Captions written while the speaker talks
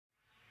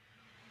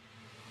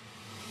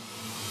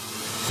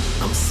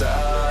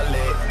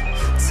solid.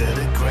 To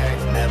the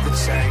grave, never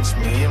change.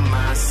 Me and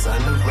my son,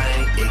 the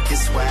rain, it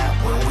gets wild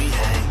when we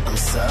hang. I'm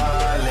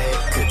solid.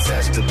 Could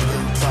touch the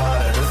blue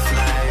part of the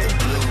flame. The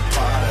blue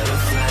part of the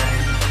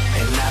flame.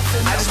 Ain't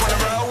nothing. I just wanna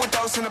roll with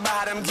those in the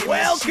bottom.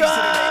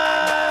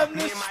 Welcome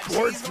to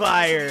Sports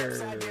Fire,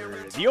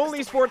 the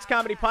only sports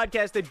comedy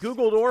podcast that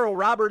Googled Oral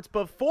Roberts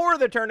before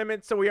the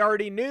tournament, so we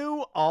already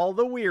knew all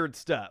the weird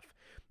stuff.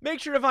 Make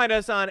sure to find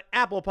us on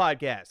Apple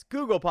Podcasts,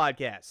 Google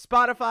Podcasts,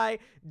 Spotify,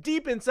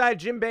 deep inside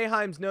Jim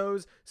Boeheim's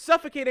nose,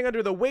 suffocating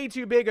under the way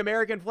too big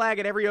American flag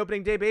at every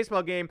opening day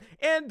baseball game,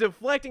 and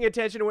deflecting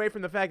attention away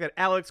from the fact that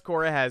Alex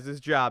Cora has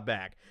his job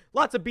back.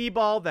 Lots of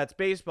B-ball, that's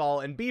baseball,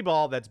 and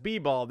B-ball, that's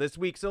B-ball this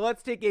week, so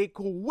let's take a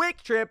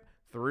quick trip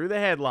through the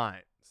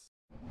headlines.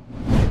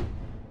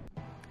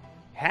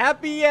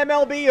 Happy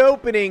MLB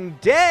opening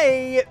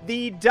day!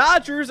 The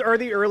Dodgers are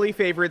the early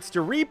favorites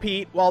to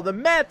repeat, while the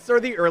Mets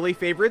are the early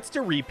favorites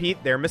to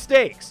repeat their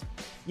mistakes.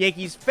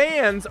 Yankees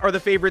fans are the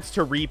favorites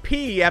to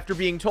re-pee after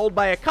being told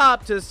by a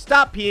cop to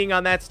stop peeing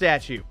on that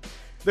statue.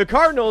 The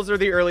Cardinals are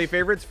the early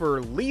favorites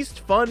for least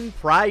fun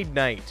Pride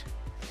Night.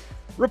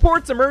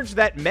 Reports emerged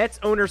that Mets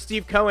owner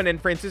Steve Cohen and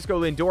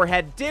Francisco Lindor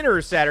had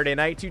dinner Saturday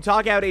night to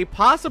talk out a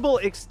possible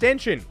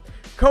extension.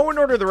 Cohen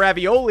ordered the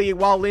ravioli,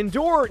 while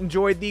Lindor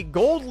enjoyed the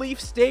gold leaf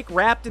steak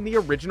wrapped in the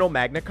original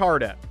Magna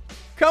Carta.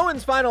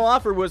 Cohen's final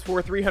offer was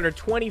for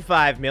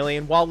 $325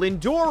 million, while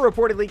Lindor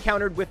reportedly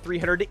countered with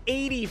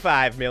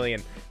 $385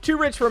 million. Too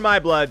rich for my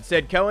blood,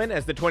 said Cohen,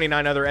 as the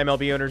 29 other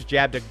MLB owners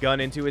jabbed a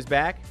gun into his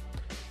back.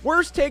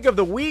 Worst take of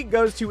the week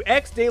goes to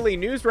ex-Daily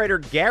News writer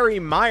Gary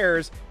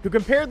Myers, who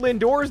compared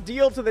Lindor's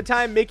deal to the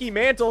time Mickey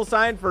Mantle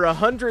signed for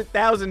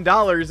 $100,000 in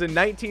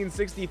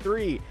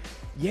 1963.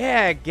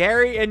 Yeah,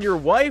 Gary, and your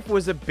wife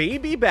was a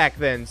baby back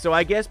then, so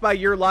I guess by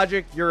your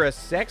logic, you're a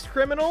sex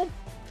criminal?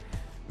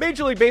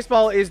 Major League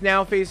Baseball is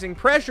now facing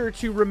pressure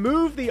to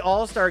remove the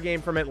All-Star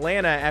Game from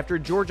Atlanta after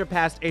Georgia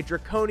passed a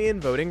draconian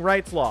voting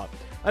rights law.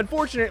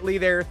 Unfortunately,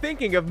 they're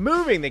thinking of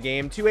moving the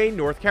game to a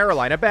North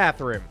Carolina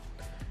bathroom.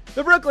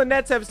 The Brooklyn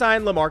Nets have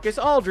signed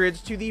LaMarcus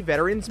Aldridge to the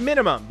veterans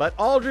minimum, but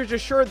Aldridge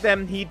assured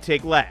them he'd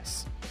take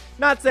less.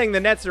 Not saying the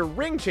Nets are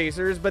ring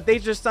chasers, but they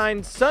just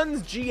signed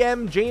Suns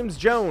GM James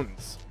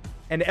Jones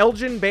and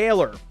Elgin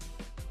Baylor.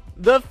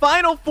 The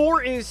Final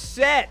Four is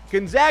set.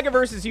 Gonzaga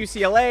versus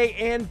UCLA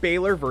and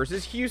Baylor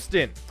versus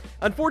Houston.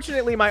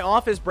 Unfortunately, my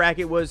office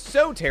bracket was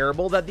so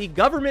terrible that the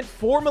government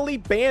formally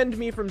banned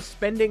me from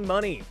spending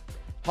money.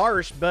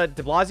 Harsh, but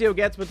de Blasio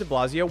gets what de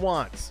Blasio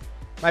wants.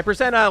 My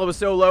percentile was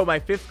so low,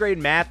 my 5th grade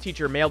math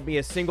teacher mailed me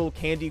a single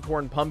candy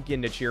corn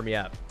pumpkin to cheer me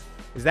up.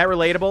 Is that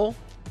relatable?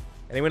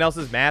 Anyone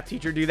else's math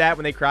teacher do that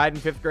when they cried in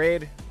 5th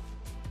grade?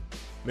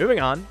 Moving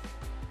on.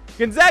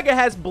 Gonzaga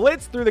has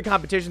blitzed through the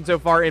competition so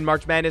far in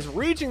March Madness,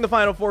 reaching the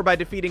Final Four by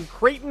defeating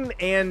Creighton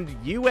and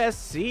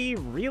USC.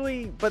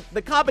 Really? But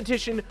the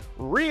competition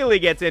really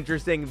gets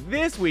interesting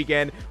this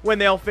weekend when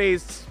they'll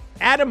face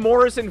Adam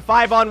Morrison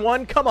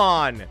 5-on-1. Come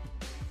on.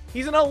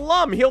 He's an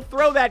alum. He'll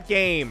throw that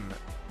game.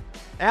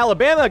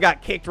 Alabama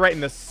got kicked right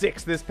in the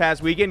 6th this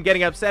past weekend,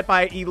 getting upset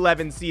by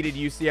 11-seeded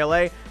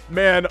UCLA.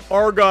 Man,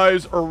 our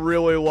guys are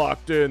really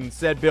locked in,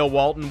 said Bill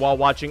Walton while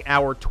watching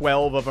hour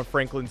 12 of a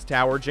Franklin's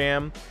Tower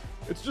Jam.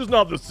 It's just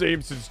not the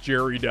same since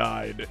Jerry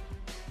died.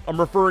 I'm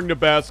referring to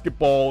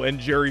basketball and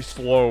Jerry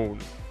Sloan.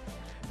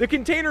 The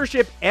container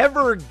ship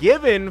Ever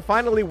Given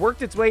finally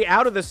worked its way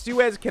out of the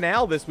Suez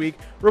Canal this week.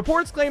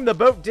 Reports claim the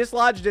boat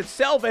dislodged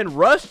itself and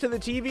rushed to the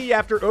TV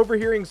after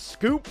overhearing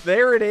 "Scoop,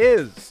 there it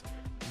is."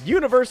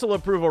 Universal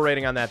approval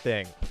rating on that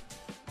thing.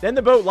 Then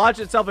the boat lodged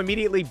itself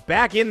immediately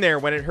back in there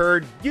when it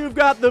heard, "You've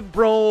got the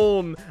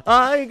brawn,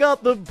 I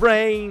got the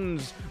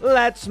brains,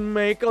 let's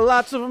make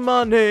lots of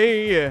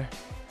money."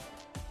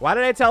 Why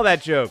did I tell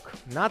that joke?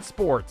 Not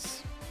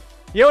sports.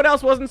 You know what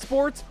else wasn't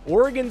sports?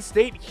 Oregon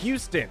State,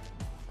 Houston.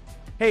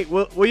 Hey,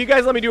 will you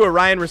guys let me do a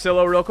Ryan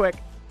Russillo real quick?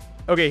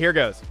 Okay, here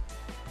goes.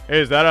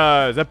 Hey, is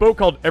that boat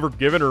called Ever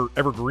Given or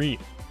Evergreen?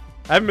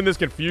 I haven't been this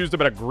confused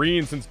about a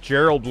green since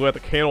Gerald blew out the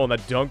candle in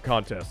that dunk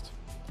contest.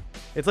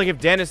 It's like if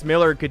Dennis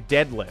Miller could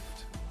deadlift.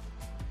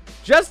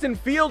 Justin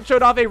Fields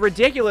showed off a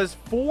ridiculous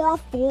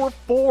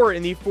 4.44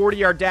 in the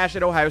 40-yard dash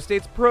at Ohio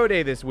State's Pro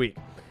Day this week.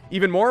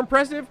 Even more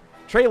impressive,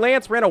 Trey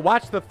Lance ran a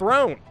Watch the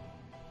Throne.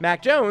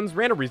 Mac Jones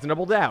ran a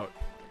Reasonable Doubt.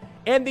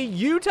 And the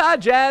Utah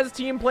Jazz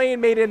team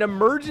plane made an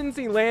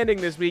emergency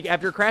landing this week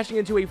after crashing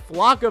into a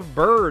flock of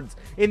birds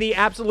in the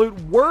absolute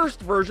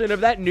worst version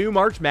of that new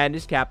March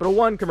Madness Capital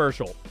One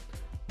commercial.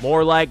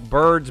 More like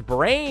birds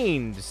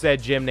brained,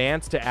 said Jim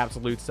Nantz to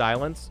absolute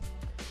silence.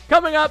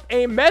 Coming up,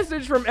 a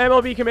message from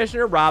MLB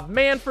Commissioner Rob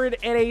Manfred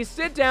and a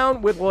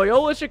sit-down with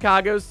Loyola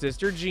Chicago's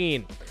Sister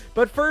Jean.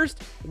 But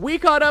first, we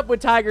caught up with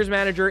Tigers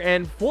manager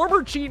and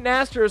former Cheatin'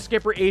 Astros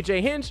skipper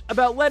AJ Hinch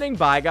about letting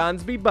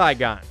bygones be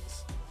bygones.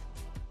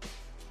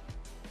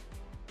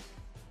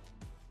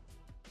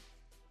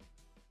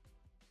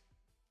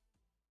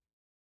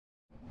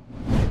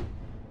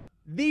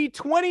 The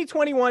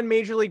 2021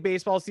 Major League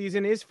Baseball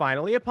season is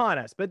finally upon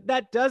us, but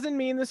that doesn't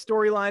mean the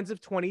storylines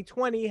of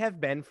 2020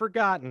 have been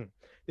forgotten.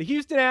 The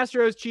Houston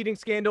Astros cheating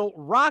scandal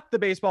rocked the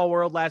baseball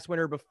world last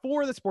winter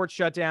before the sports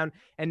shutdown,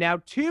 and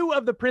now two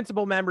of the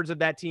principal members of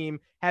that team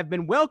have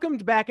been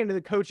welcomed back into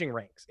the coaching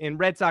ranks in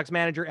Red Sox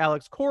manager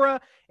Alex Cora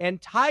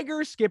and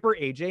Tigers skipper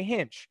AJ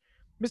Hinch.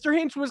 Mr.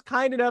 Hinch was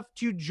kind enough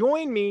to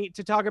join me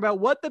to talk about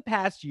what the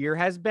past year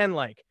has been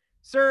like.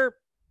 Sir,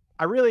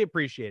 I really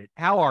appreciate it.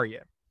 How are you?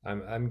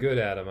 I'm good,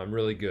 Adam. I'm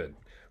really good.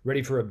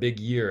 Ready for a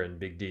big year in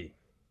Big D.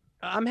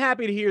 I'm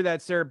happy to hear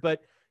that, sir,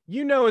 but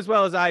you know as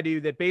well as I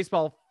do that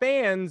baseball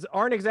fans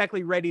aren't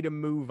exactly ready to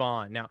move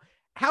on. Now,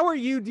 how are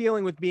you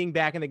dealing with being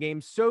back in the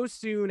game so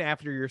soon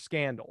after your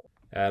scandal?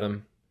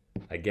 Adam,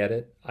 I get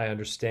it. I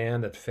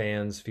understand that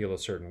fans feel a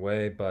certain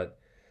way, but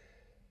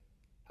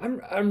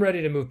I'm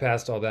ready to move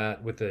past all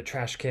that with the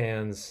trash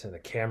cans and the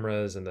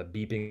cameras and the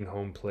beeping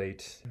home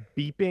plate.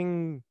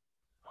 Beeping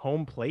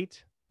home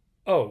plate?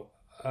 Oh,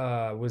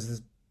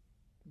 was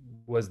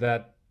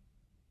that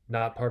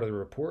not part of the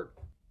report?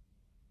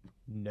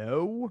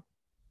 No.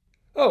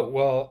 Oh,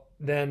 well,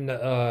 then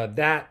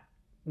that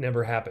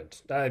never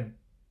happened. I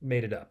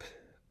made it up.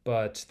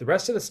 But the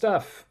rest of the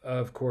stuff,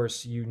 of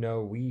course,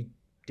 we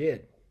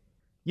did.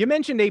 You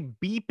mentioned a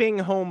beeping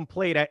home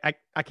plate.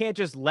 I can't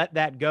just let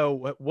that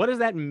go. What does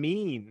that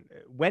mean?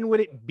 When would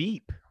it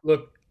beep?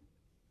 Look,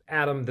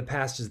 Adam, the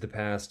past is the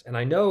past, and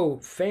I know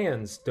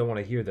fans don't want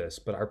to hear this,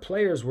 but our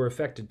players were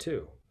affected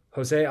too.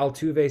 Jose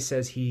Altuve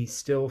says he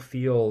still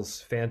feels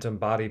phantom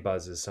body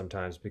buzzes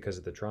sometimes because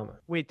of the trauma.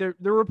 Wait, the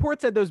report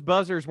said those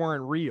buzzers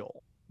weren't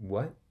real.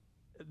 What?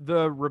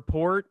 The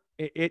report,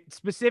 it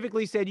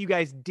specifically said you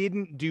guys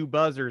didn't do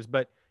buzzers,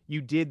 but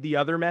you did the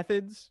other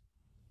methods?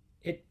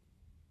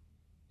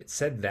 It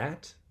said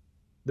that?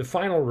 The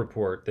final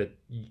report that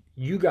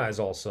you guys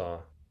all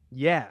saw?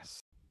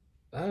 Yes.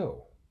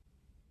 Oh.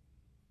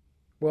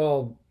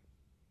 Well,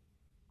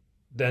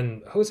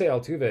 then Jose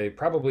Altuve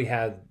probably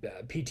had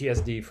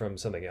PTSD from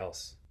something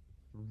else.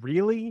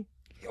 Really?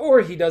 Or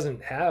he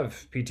doesn't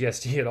have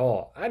PTSD at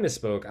all. I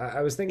misspoke.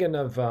 I was thinking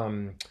of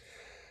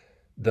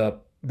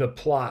the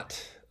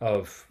plot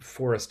of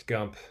Forrest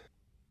Gump.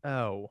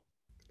 Oh.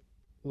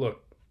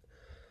 Look,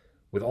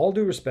 with all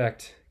due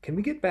respect, can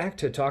we get back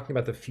to talking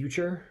about the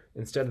future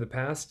instead of the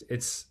past?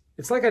 It's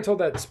like I told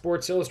that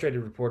Sports Illustrated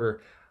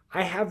reporter,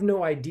 I have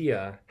no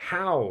idea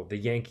how the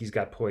Yankees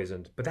got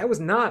poisoned, but that was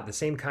not the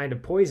same kind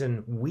of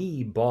poison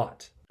we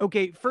bought.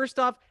 Okay, first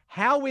off,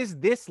 how is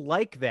this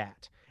like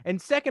that?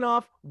 And second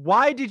off,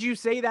 why did you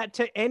say that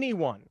to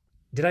anyone?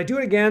 Did I do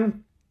it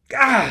again?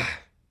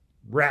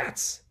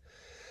 Rats.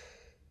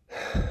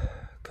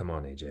 Come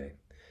on, AJ.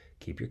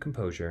 Keep your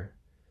composure.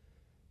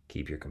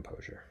 Keep your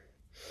composure.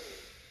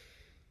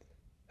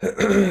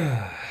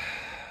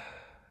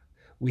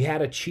 We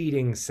had a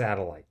cheating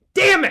satellite.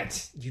 Damn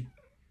it!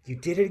 You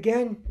did it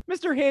again?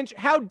 Mr. Hinch,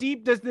 how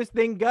deep does this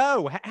thing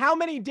go? How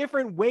many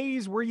different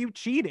ways were you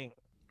cheating?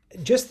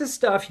 Just the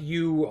stuff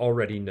you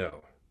already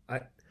know.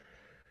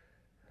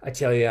 I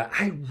tell you,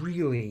 I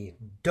really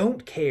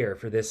don't care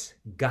for this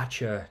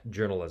gotcha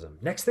journalism.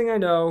 Next thing I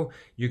know,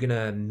 you're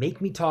gonna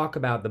make me talk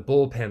about the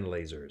bullpen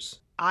lasers.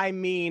 I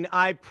mean,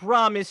 I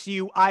promise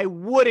you I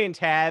wouldn't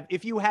have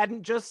if you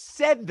hadn't just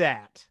said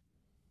that.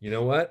 You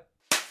know what?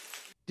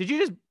 Did you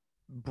just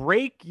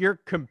break your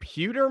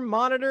computer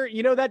monitor?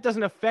 You know that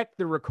doesn't affect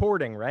the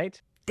recording,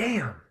 right?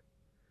 Damn.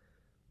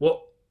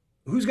 Well,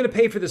 who's gonna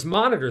pay for this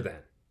monitor then?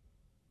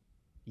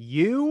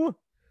 You?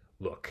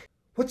 Look,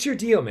 what's your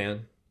deal,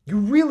 man? You're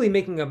really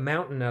making a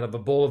mountain out of a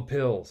bowl of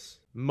pills.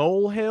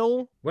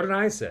 Molehill? What did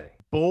I say?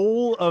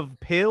 Bowl of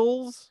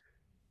pills?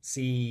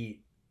 See,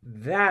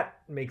 that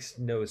makes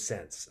no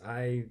sense.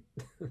 I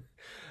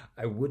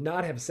would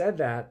not have said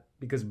that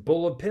because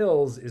bowl of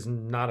pills is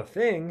not a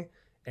thing,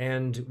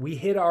 and we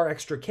hid our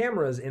extra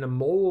cameras in a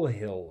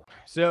molehill.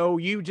 So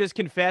you just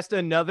confessed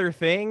another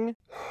thing?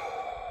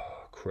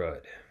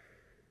 Crud.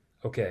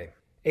 Okay,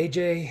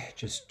 AJ,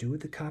 just do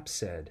what the cops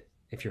said.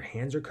 If your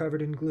hands are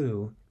covered in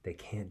glue, they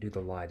can't do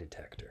the lie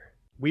detector.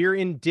 We're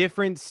in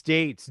different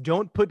states.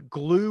 Don't put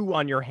glue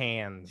on your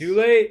hands. Too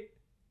late.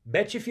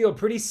 Bet you feel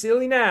pretty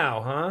silly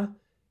now, huh?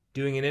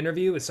 Doing an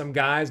interview with some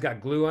guy who's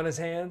got glue on his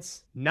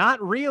hands?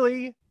 Not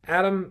really.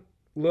 Adam,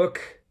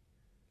 look,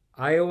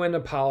 I owe an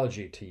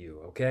apology to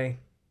you, okay?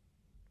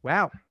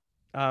 Wow.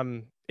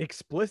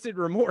 Explicit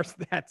remorse.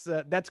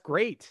 That's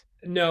great.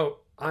 No,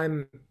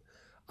 I'm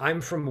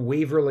from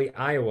Waverly,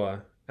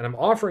 Iowa, and I'm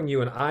offering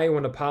you an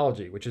Iowan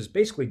apology, which is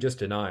basically just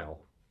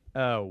denial.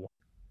 Oh.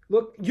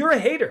 Look, you're a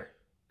hater,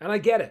 and I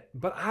get it,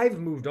 but I've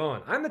moved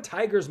on. I'm the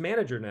Tigers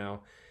manager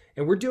now,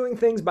 and we're doing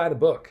things by the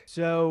book.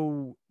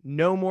 So,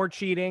 no more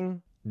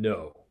cheating?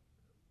 No.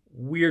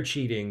 We're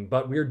cheating,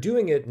 but we're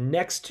doing it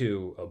next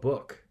to a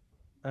book.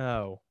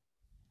 Oh.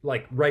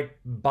 Like right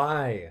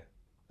by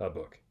a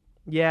book.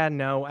 Yeah,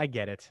 no, I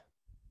get it.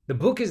 The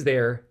book is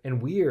there,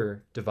 and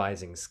we're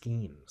devising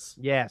schemes.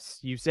 Yes,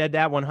 you've said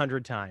that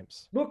 100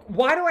 times. Look,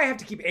 why do I have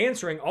to keep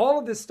answering all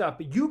of this stuff,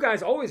 but you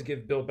guys always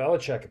give Bill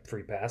Belichick a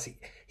free pass?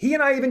 He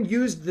and I even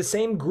used the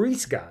same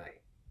grease guy.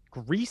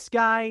 Grease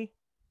guy?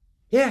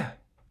 Yeah,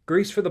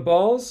 grease for the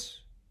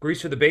balls,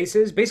 Grease for the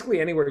bases?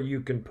 Basically anywhere you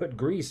can put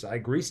grease, I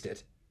greased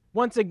it.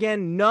 Once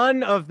again,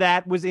 none of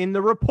that was in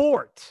the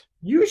report.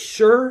 You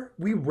sure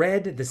we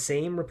read the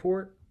same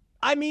report?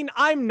 I mean,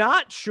 I'm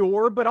not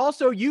sure, but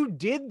also you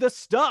did the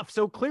stuff,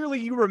 so clearly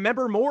you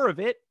remember more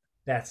of it.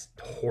 That's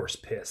horse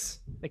piss.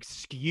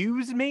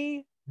 Excuse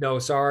me? No,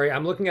 sorry.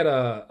 I'm looking at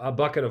a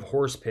bucket of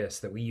horse piss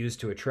that we use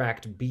to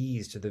attract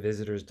bees to the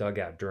visitors'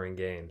 dugout during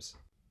games.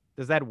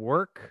 Does that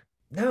work?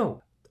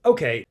 No.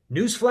 Okay,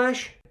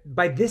 newsflash.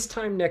 By this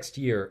time next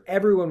year,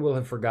 everyone will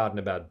have forgotten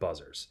about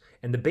buzzers,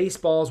 and the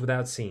baseballs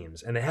without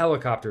seams, and the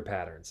helicopter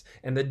patterns,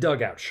 and the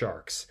dugout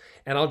sharks,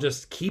 and I'll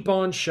just keep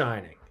on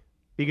shining.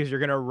 Because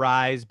you're going to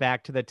rise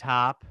back to the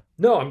top?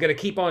 No, I'm going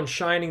to keep on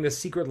shining the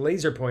secret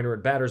laser pointer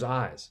at batters'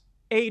 eyes.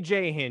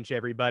 AJ Hinch,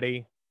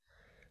 everybody.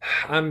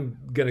 I'm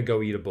going to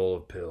go eat a bowl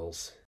of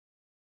pills.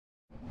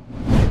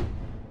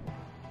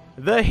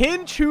 The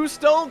Hinch Who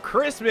Stole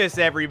Christmas,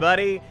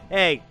 everybody.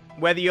 Hey,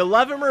 whether you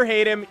love him or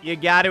hate him, you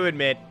got to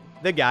admit,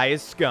 the guy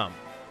is scum.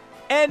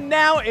 And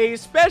now a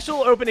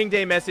special opening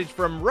day message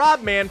from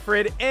Rob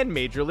Manfred and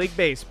Major League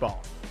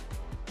Baseball.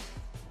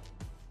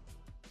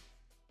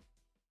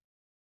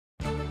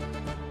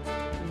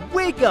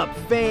 Wake up,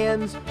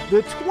 fans!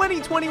 The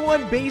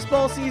 2021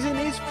 baseball season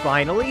is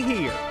finally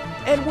here,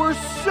 and we're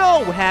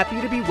so happy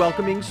to be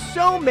welcoming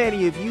so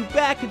many of you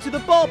back into the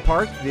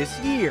ballpark this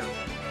year.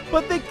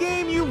 But the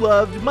game you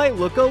loved might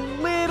look a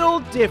little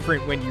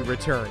different when you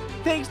return,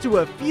 thanks to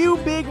a few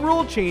big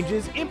rule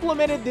changes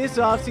implemented this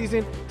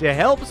offseason to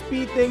help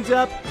speed things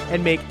up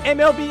and make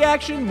MLB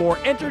action more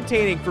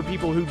entertaining for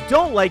people who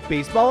don't like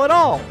baseball at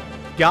all.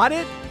 Got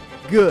it?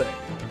 Good.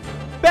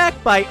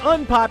 Backed by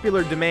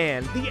unpopular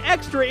demand, the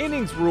extra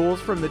innings rules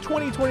from the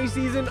 2020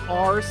 season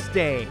are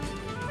staying.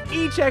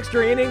 Each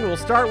extra inning will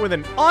start with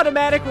an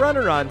automatic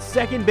runner on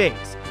second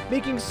base,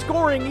 making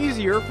scoring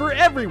easier for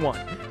everyone,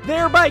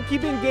 thereby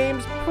keeping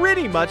games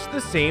pretty much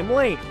the same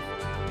length.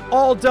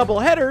 All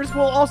doubleheaders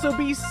will also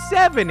be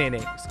 7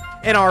 innings,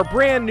 and our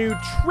brand new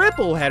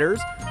triple headers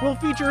will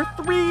feature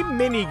 3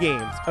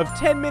 mini-games of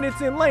 10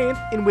 minutes in length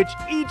in which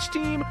each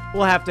team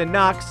will have to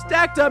knock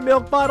stacked up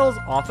milk bottles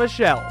off a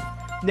shelf.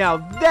 Now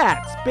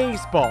that's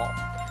baseball.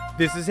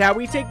 This is how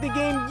we take the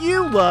game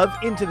you love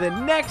into the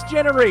next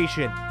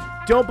generation.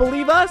 Don't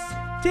believe us?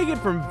 Take it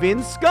from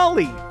Vin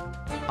Scully.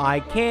 I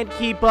can't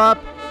keep up,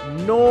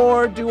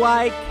 nor do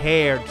I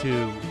care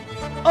to.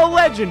 A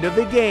legend of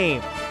the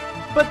game.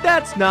 But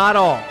that's not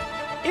all.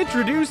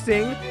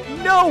 Introducing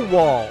No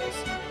Walls.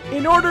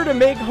 In order to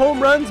make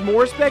home runs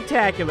more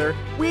spectacular,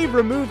 we've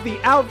removed the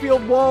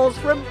outfield walls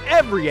from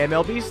every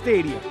MLB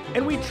stadium,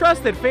 and we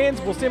trust that fans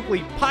will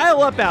simply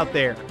pile up out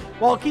there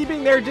while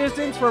keeping their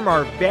distance from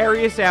our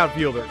various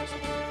outfielders.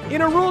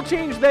 In a rule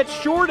change that's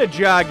sure to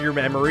jog your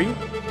memory,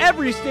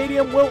 every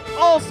stadium will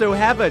also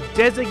have a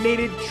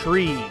designated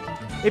tree.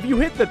 If you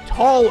hit the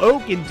tall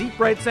oak in deep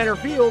right center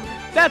field,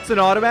 that's an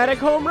automatic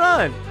home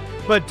run.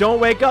 But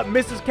don't wake up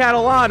Mrs.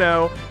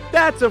 Catalano.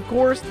 That's, of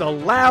course, the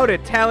loud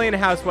Italian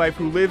housewife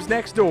who lives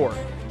next door.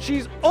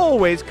 She's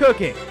always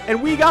cooking,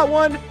 and we got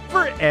one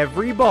for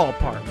every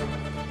ballpark.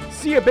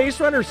 See a base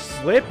runner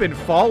slip and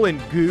fall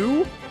in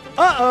goo?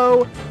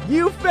 Uh-oh,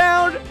 you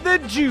found the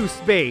juice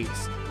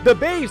base, the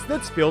base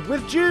that's filled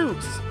with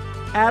juice.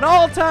 At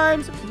all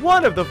times,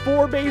 one of the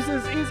 4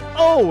 bases is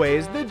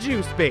always the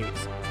juice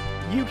base.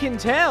 You can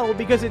tell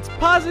because it's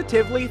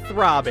positively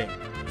throbbing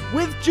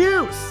with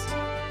juice.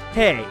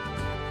 Hey,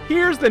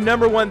 here's the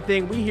 #1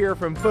 thing we hear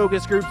from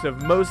focus groups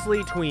of mostly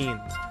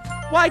tweens.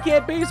 Why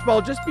can't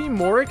baseball just be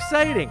more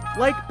exciting,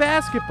 like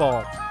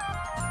basketball?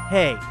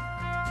 Hey,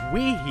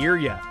 we hear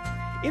ya.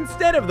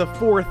 Instead of the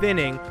 4th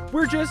inning,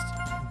 we're just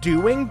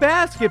doing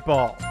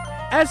basketball.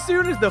 As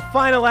soon as the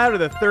final out of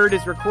the 3rd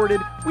is recorded,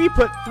 we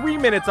put 3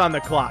 minutes on the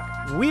clock,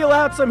 wheel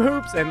out some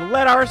hoops, and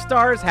let our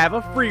stars have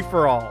a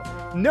free-for-all.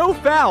 No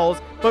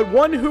fouls, but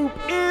one hoop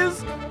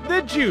is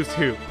the juice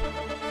hoop.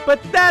 But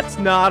that's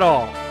not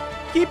all.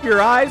 Keep your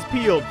eyes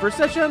peeled for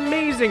such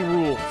amazing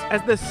rules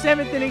as the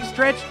 7th inning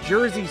stretch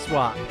jersey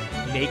swap,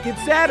 Naked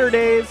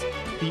Saturdays,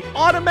 the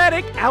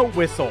automatic out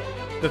whistle,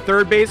 the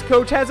third base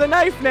coach has a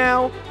knife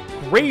now,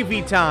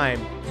 gravy time,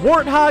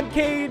 warthog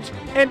cage,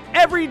 and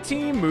every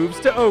team moves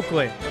to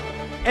Oakland.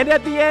 And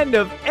at the end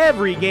of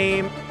every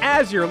game,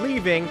 as you're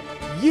leaving,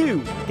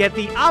 you get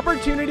the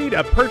opportunity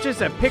to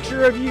purchase a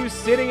picture of you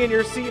sitting in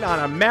your seat on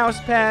a mouse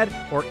pad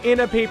or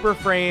in a paper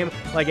frame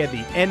like at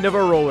the end of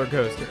a roller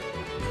coaster.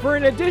 For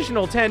an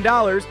additional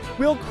 $10,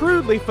 we'll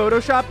crudely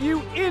Photoshop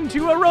you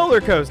into a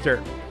roller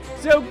coaster.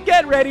 So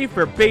get ready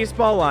for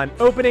baseball on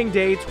opening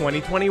day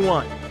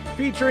 2021,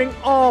 featuring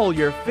all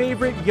your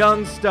favorite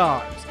young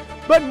stars.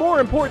 But more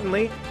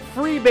importantly,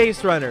 free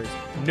base runners,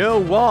 no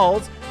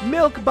walls,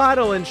 milk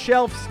bottle and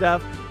shelf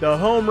stuff, the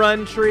home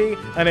run tree,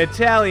 an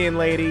Italian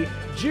lady,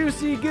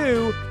 juicy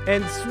goo,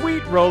 and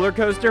sweet roller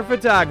coaster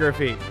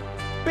photography.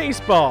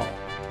 Baseball.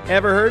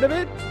 Ever heard of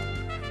it?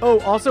 Oh,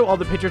 also all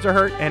the pitchers are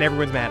hurt and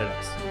everyone's mad at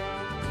us.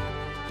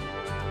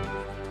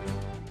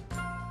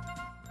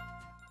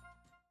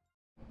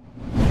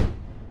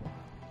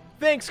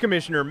 Thanks,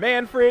 Commissioner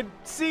Manfred.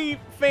 See,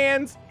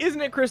 fans, isn't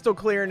it crystal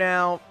clear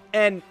now?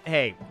 And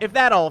hey, if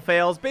that all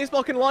fails,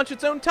 baseball can launch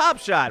its own Top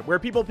Shot, where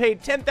people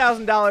paid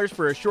 $10,000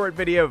 for a short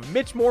video of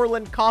Mitch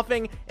Moreland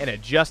coughing and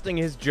adjusting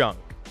his junk.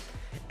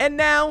 And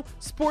now,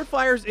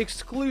 Sportfire's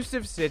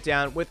exclusive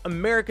sit-down with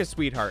America's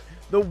sweetheart,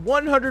 the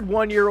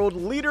 101-year-old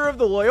leader of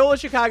the Loyola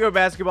Chicago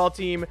basketball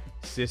team,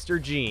 Sister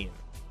Jean.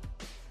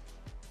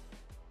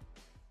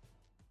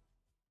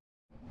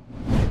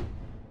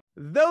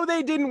 Though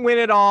they didn't win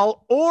it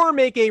all or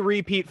make a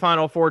repeat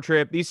Final Four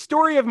trip, the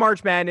story of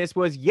March Madness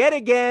was yet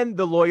again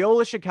the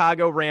Loyola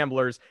Chicago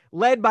Ramblers,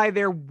 led by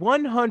their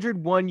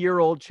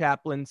 101-year-old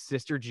chaplain,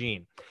 Sister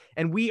Jean.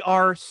 And we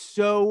are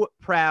so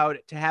proud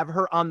to have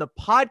her on the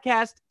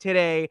podcast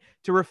today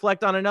to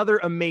reflect on another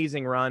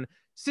amazing run.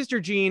 Sister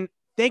Jean,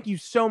 thank you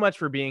so much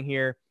for being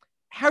here.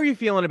 How are you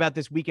feeling about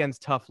this weekend's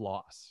tough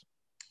loss?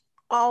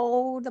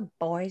 Oh, the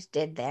boys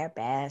did their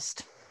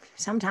best.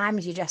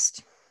 Sometimes you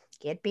just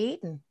get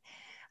beaten.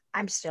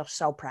 I'm still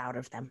so proud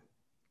of them.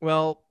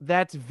 Well,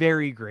 that's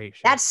very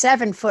gracious. That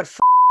 7-foot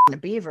the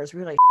Beavers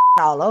really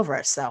all over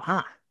us, though,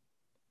 huh?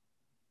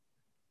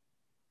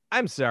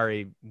 I'm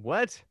sorry,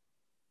 what?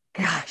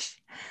 Gosh,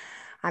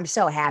 I'm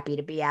so happy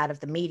to be out of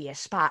the media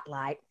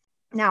spotlight.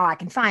 Now I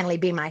can finally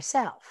be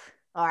myself.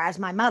 Or as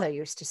my mother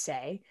used to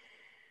say,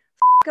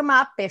 f*** 'em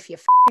up if you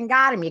f***ing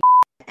got 'em, you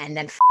and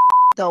then f***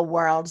 the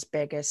world's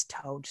biggest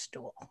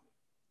toadstool.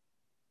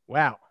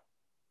 Wow.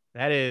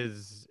 That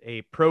is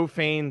a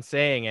profane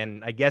saying,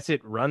 and I guess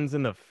it runs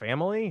in the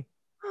family?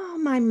 Oh,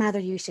 my mother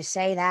used to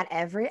say that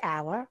every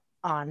hour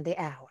on the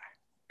hour.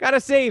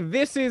 Gotta say,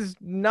 this is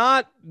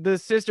not the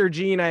Sister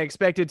Jean I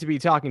expected to be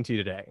talking to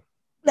today.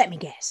 Let me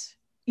guess.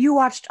 You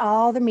watched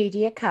all the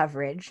media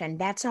coverage, and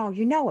that's all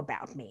you know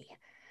about me.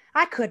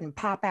 I couldn't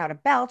pop out a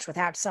belch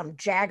without some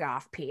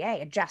jagoff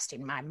PA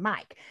adjusting my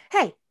mic.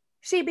 Hey,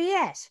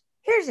 CBS,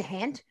 here's a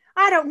hint.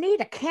 I don't need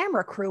a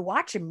camera crew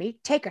watching me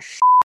take a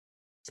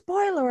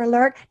Spoiler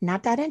alert,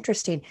 not that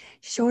interesting,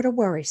 sort of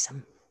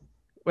worrisome.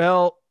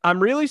 Well,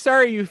 I'm really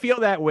sorry you feel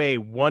that way,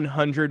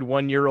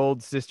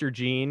 101-year-old Sister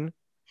Jean.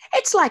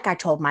 It's like I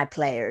told my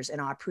players in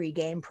our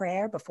pregame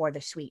prayer before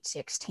the Sweet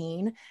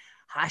 16.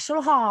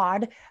 Hustle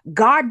hard,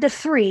 guard the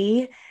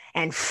three,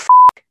 and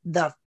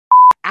the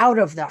out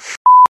of the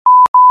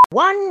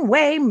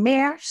one-way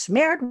mirror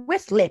smeared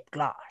with lip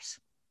gloss.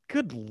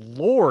 Good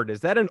Lord,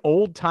 is that an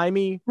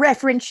old-timey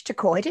reference to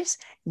coitus?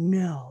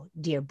 No,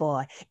 dear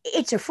boy.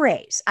 It's a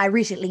phrase I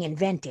recently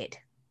invented,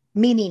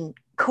 meaning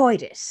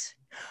coitus.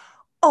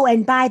 Oh,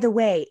 and by the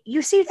way,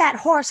 you see that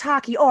horse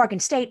hockey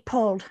Oregon State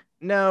pulled?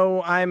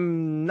 No,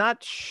 I'm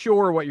not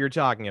sure what you're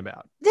talking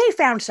about. They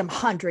found some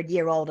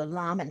 100-year-old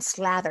alum and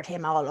slathered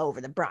him all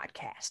over the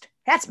broadcast.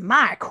 That's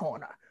my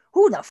corner.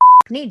 Who the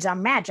needs a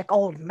magic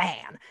old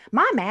man?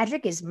 My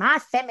magic is my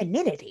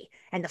femininity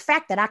and the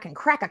fact that I can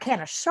crack a can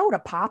of soda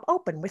pop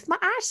open with my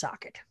eye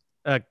socket.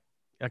 A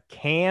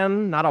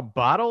can, not a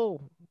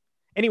bottle?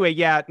 Anyway,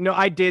 yeah, no,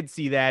 I did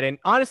see that, and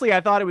honestly, I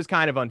thought it was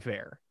kind of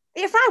unfair.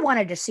 If I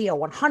wanted to see a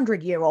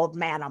 100-year-old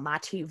man on my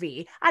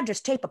TV, I'd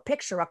just tape a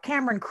picture of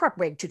Cameron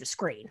Krutwig to the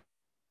screen.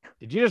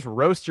 Did you just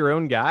roast your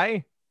own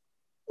guy?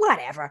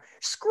 Whatever.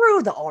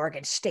 Screw the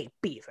Oregon State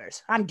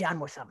Beavers. I'm done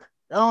with them.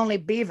 The only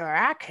beaver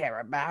I care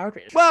about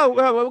is...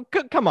 Whoa,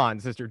 come on,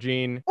 Sister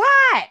Jean.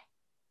 What?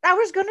 I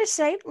was going to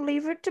say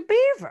leave it to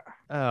Beaver.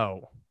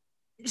 Oh.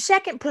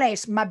 Second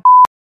place, my...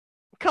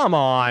 Come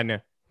on.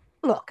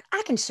 Look,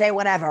 I can say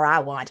whatever I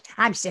want.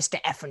 I'm Sister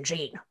effing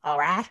Jean, all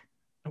right?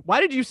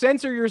 Why did you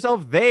censor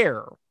yourself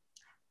there?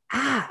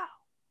 Ah,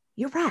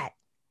 you're right.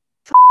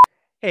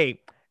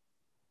 Hey,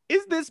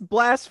 is this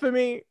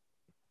blasphemy?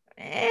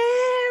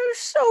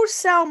 So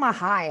Selma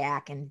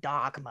Hayek and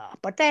Dogma,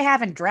 but they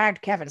haven't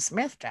dragged Kevin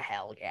Smith to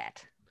hell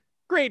yet.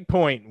 Great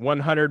point,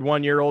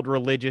 101-year-old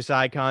religious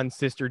icon,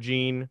 Sister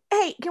Jean.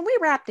 Hey, can we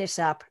wrap this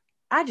up?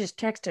 I just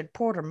texted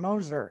Porter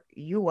Moser,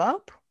 you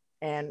up?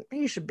 And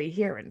he should be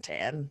here in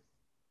 10.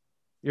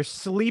 You're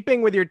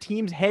sleeping with your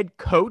team's head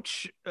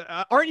coach?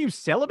 Aren't you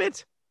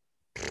celibate?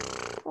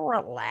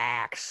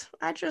 Relax.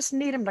 I just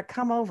need him to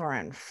come over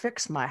and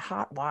fix my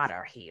hot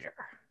water heater.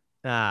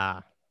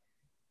 Ah.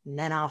 And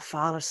then I'll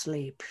fall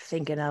asleep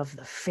thinking of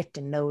the fit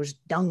in those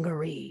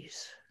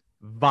dungarees.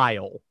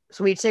 Vile.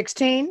 Sweet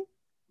 16?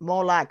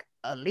 More like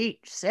elite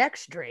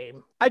sex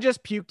dream. I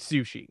just puked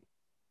sushi.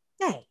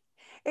 Hey,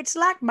 it's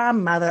like my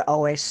mother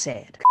always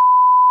said.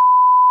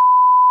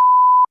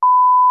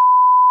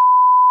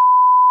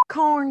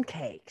 Corn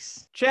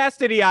cakes.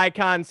 Chastity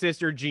icon,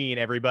 Sister Jean,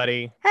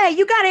 everybody. Hey,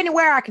 you got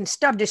anywhere I can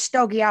stub this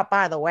stogie out,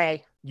 by the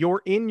way?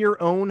 You're in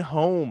your own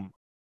home.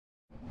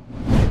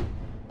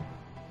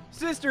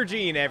 Sister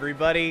Jean,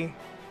 everybody.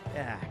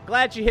 Yeah,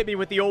 glad you hit me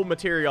with the old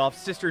material of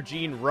Sister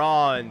Jean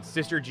Raw and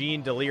Sister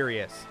Jean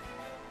Delirious.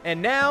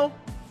 And now,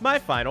 my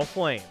final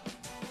flame.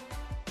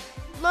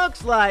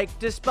 Looks like,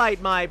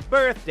 despite my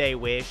birthday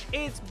wish,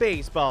 it's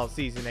baseball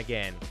season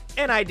again.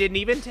 And I didn't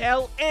even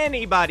tell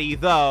anybody,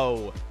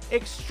 though.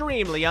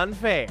 Extremely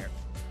unfair.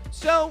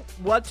 So,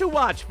 what to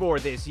watch for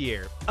this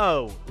year?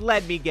 Oh,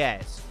 let me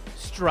guess.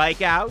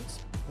 Strikeouts,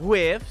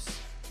 whiffs,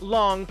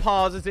 long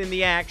pauses in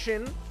the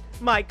action,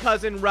 my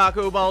cousin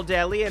Rocco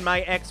Baldelli and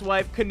my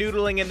ex-wife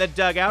canoodling in the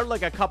dugout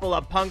like a couple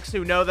of punks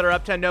who know they're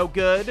up to no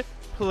good?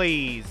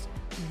 Please.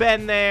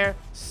 Been there,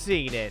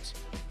 seen it.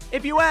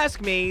 If you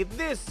ask me,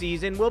 this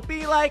season will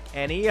be like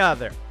any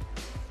other.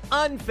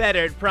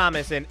 Unfettered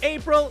promise in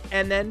April,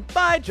 and then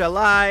by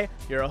July,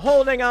 you're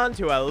holding on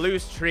to a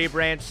loose tree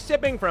branch,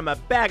 sipping from a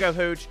bag of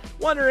hooch,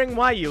 wondering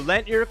why you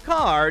lent your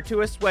car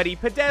to a sweaty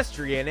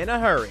pedestrian in a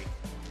hurry.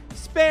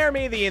 Spare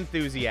me the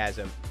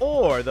enthusiasm,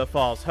 or the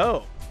false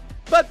hope.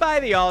 But by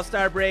the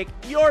All-Star break,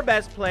 your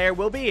best player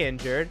will be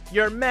injured,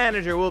 your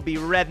manager will be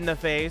red in the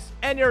face,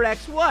 and your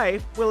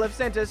ex-wife will have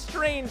sent a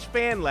strange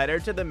fan letter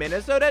to the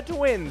Minnesota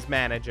Twins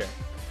manager.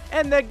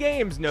 And the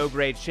game's no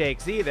great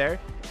shakes either.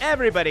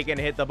 Everybody can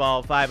hit the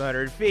ball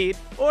 500 feet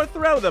or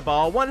throw the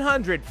ball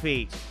 100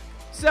 feet.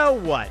 So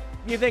what?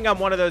 You think I'm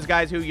one of those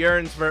guys who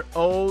yearns for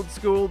old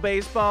school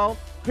baseball?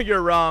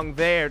 You're wrong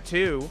there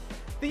too.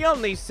 The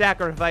only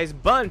sacrifice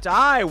bunt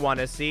I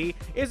want to see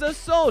is a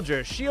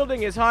soldier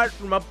shielding his heart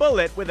from a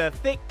bullet with a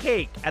thick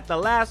cake at the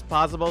last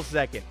possible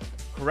second.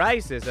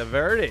 Crisis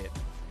averted.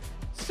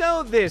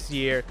 So this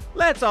year,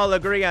 let's all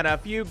agree on a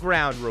few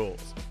ground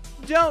rules.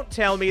 Don't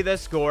tell me the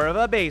score of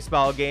a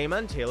baseball game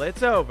until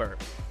it's over.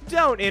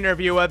 Don't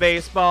interview a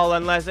baseball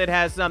unless it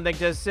has something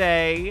to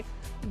say.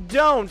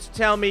 Don't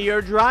tell me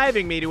you're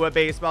driving me to a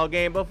baseball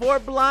game before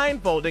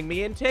blindfolding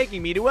me and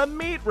taking me to a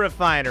meat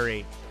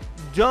refinery.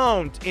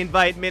 Don't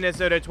invite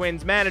Minnesota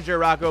Twins manager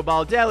Rocco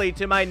Baldelli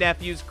to my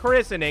nephew's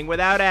christening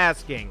without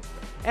asking.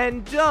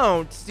 And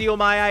don't steal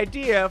my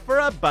idea for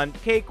a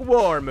bunt cake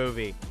war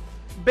movie.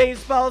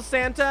 Baseball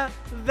Santa,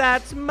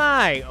 that's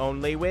my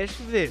only wish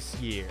this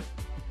year.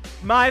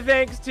 My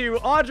thanks to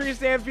Audrey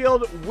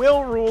Stanfield,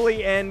 Will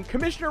Ruley, and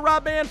Commissioner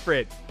Rob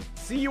Manfred.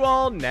 See you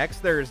all next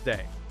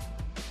Thursday.